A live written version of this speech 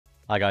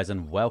Hi guys,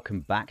 and welcome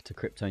back to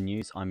Crypto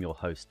News. I'm your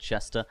host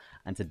Chester,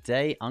 and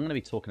today I'm going to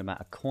be talking about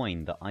a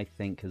coin that I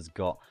think has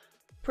got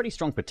pretty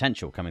strong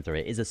potential coming through.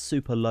 It is a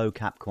super low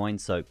cap coin,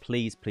 so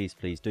please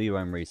do your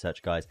own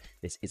research, guys.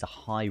 This is a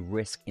high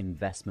risk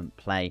investment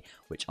play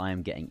which I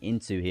am getting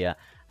into here,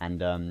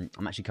 and I'm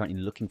actually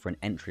currently looking for an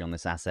entry on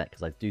this asset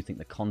because I do think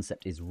the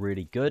concept is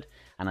really good,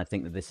 and I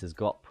think that this has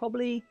got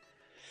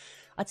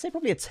I'd say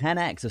probably a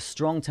 10x, a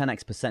strong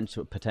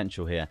 10x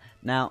potential here.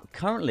 Now,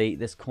 currently,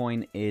 this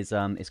coin is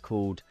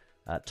called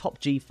Top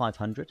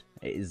G500.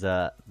 It is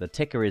the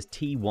ticker is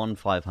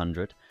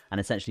T1500, and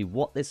essentially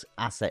what this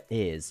asset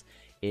is,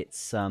 it's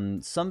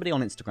somebody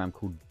on Instagram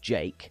called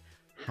Jake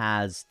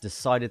has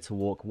decided to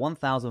walk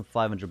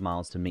 1,500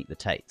 miles to meet the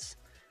Tates.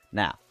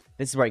 Now,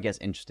 this is where it gets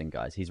interesting,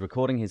 guys. He's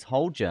recording his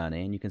whole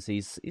journey, and you can see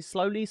he's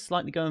slowly,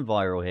 slightly going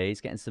viral here.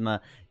 He's getting some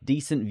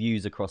decent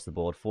views across the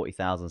board,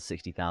 40,000,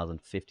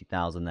 60,000,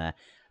 50,000 there.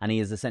 And he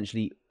is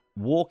essentially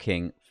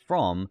walking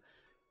from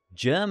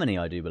Germany,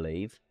 I do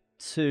believe,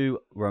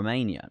 to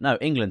Romania. No,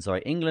 England,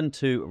 sorry. England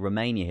to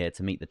Romania here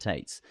to meet the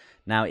Tates.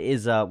 Now, it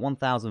is a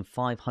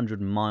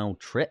 1,500-mile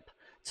trip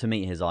to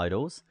meet his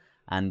idols.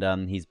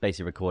 And he's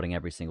basically recording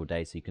every single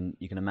day, so you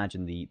can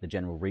imagine the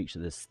general reach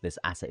that this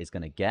asset is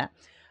going to get.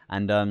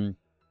 And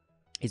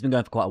he's been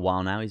going for quite a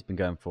while now. He's been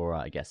going for,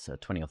 I guess,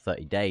 20 or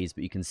 30 days.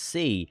 But you can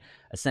see,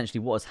 essentially,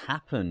 what has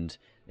happened.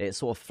 It's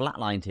sort of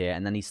flatlined here,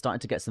 and then he's starting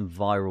to get some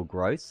viral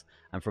growth.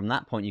 And from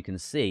that point, you can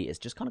see it's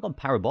just kind of gone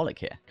parabolic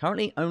here.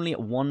 Currently, only at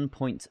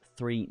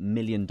 $1.3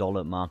 million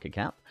market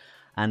cap.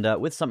 And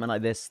with something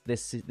like this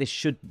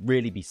should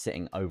really be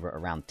sitting over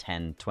around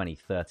 10, 20,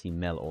 30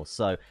 mil or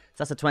so. So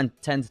that's a 10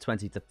 to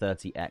 20 to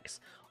 30x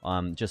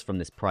just from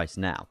this price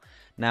now.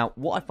 Now,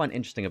 what I find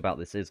interesting about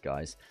this is,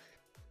 guys,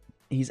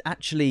 he's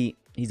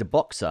a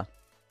boxer.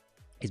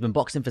 He's been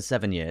boxing for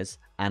 7 years,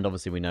 and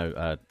obviously we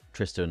know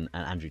Tristan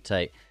and Andrew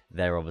Tate,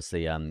 they're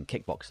obviously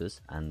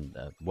kickboxers and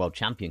world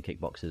champion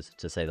kickboxers,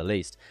 to say the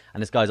least.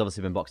 And this guy's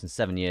obviously been boxing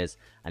 7 years,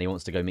 and he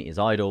wants to go meet his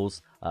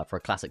idols for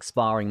a classic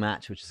sparring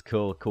match, which is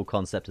cool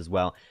concept as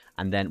well.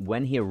 And then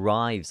when he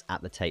arrives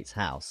at the Tate's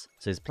house,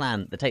 so his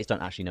plan, the Tates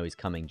don't actually know he's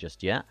coming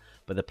just yet,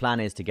 but the plan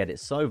is to get it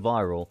so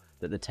viral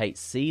that the Tates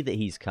see that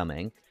he's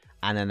coming,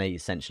 and then they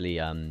essentially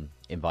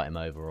invite him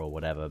over or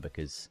whatever,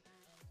 because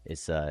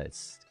it's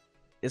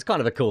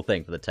kind of a cool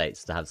thing for the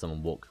Tates to have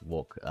someone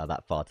walk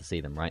that far to see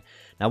them, right?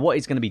 Now, what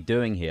he's going to be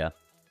doing here,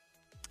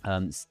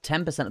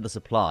 10% of the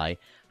supply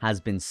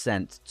has been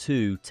sent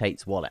to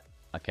Tate's wallet,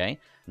 okay?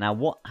 Now,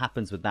 what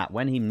happens with that?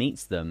 When he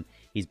meets them,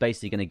 he's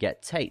basically going to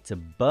get Tate to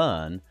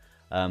burn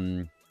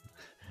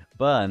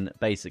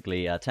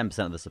basically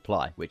 10% of the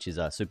supply, which is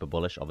super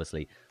bullish,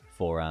 obviously,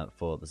 for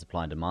the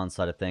supply and demand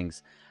side of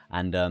things.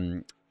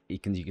 And you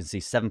can see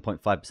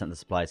 7.5% of the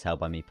supply is held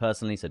by me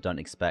personally, so don't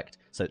expect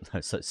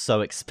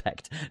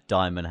expect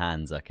diamond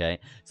hands, okay?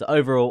 So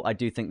overall, I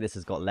do think this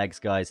has got legs,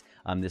 guys.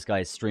 This guy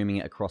is streaming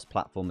it across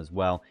platform as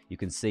well. You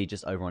can see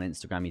just over on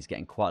Instagram, he's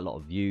getting quite a lot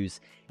of views.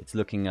 It's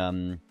looking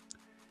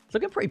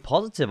pretty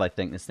positive, I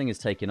think. This thing is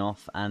taking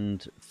off,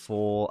 and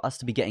for us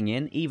to be getting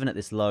in, even at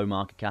this low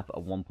market cap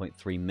at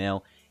 1.3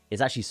 mil, is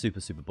actually super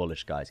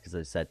bullish, guys, because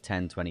as I said,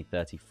 10, 20,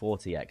 30,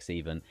 40x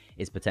even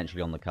is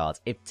potentially on the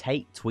cards. If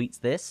Tate tweets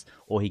this,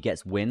 or he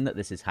gets wind that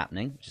this is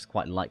happening, which is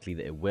quite likely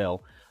that it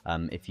will,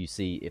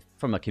 if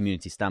from a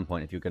community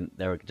standpoint,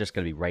 they're just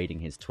going to be raiding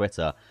his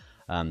Twitter,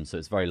 so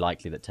it's very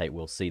likely that Tate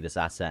will see this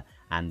asset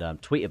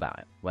and tweet about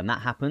it. When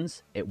that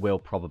happens, it will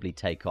probably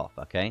take off,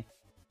 okay?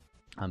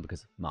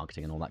 Because of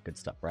marketing and all that good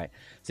stuff, right?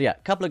 So yeah,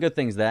 a couple of good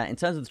things there. In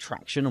terms of the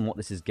traction and what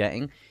this is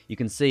getting, you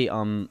can see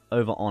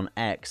over on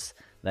X,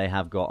 they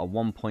have got a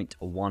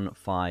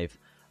 1.15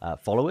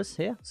 followers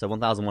here. So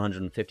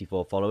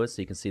 1,154 followers.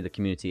 So you can see the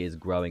community is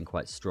growing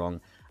quite strong.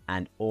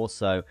 And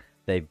also,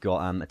 they've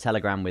got a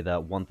Telegram with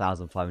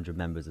 1,500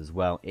 members as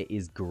well. It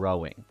is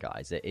growing,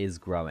 guys. It is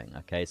growing,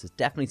 okay? So it's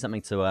definitely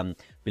something to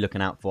be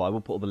looking out for. I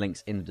will put all the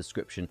links in the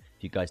description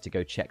for you guys to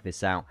go check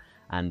this out.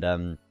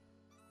 And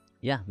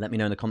yeah, let me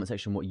know in the comment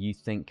section what you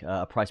think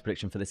a price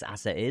prediction for this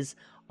asset is.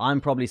 I'm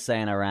probably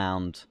saying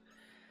around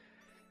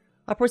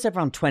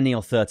 20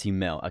 or 30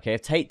 mil, okay?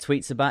 If Tate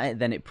tweets about it,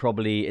 then it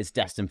probably is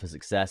destined for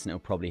success, and it'll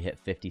probably hit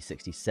 50,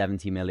 60,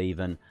 70 mil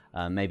even,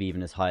 maybe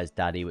even as high as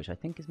Daddy, which I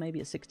think is maybe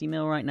at 60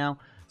 mil right now.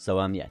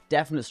 So, yeah,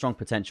 definite strong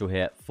potential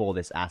here for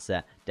this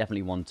asset.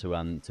 Definitely one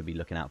to be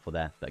looking out for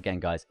there. But again,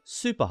 guys,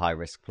 super high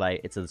risk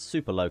play. It's a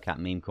super low cap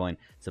meme coin,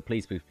 so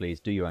please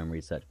do your own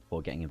research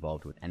before getting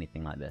involved with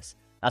anything like this.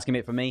 That's going to be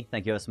it from me.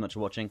 Thank you ever so much for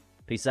watching.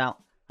 Peace out,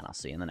 and I'll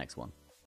see you in the next one.